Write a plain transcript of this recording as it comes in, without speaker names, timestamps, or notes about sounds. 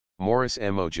Morris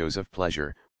M.O. Joseph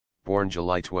Pleasure, born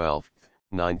July 12,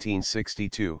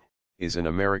 1962, is an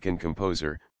American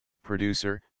composer,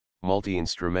 producer,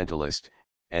 multi-instrumentalist,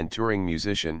 and touring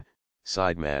musician,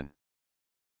 sideman.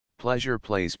 Pleasure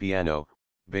plays piano,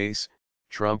 bass,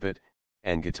 trumpet,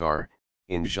 and guitar,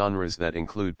 in genres that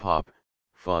include pop,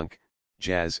 funk,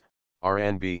 jazz,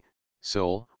 R&B,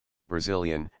 soul,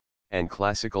 Brazilian, and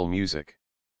classical music.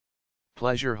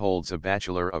 Pleasure holds a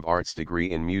Bachelor of Arts degree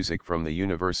in music from the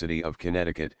University of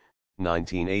Connecticut,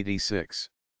 1986.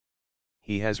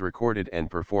 He has recorded and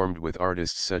performed with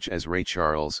artists such as Ray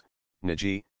Charles,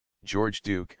 Najee, George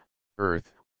Duke,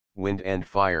 Earth, Wind and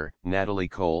Fire, Natalie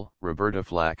Cole, Roberta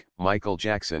Flack, Michael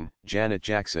Jackson, Janet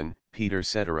Jackson, Peter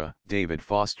Cetera, David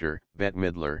Foster, Bette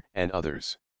Midler, and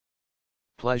others.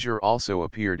 Pleasure also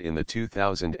appeared in the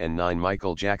 2009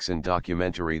 Michael Jackson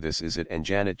documentary This Is It and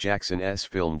Janet Jackson's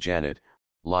film Janet,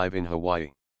 Live in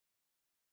Hawaii.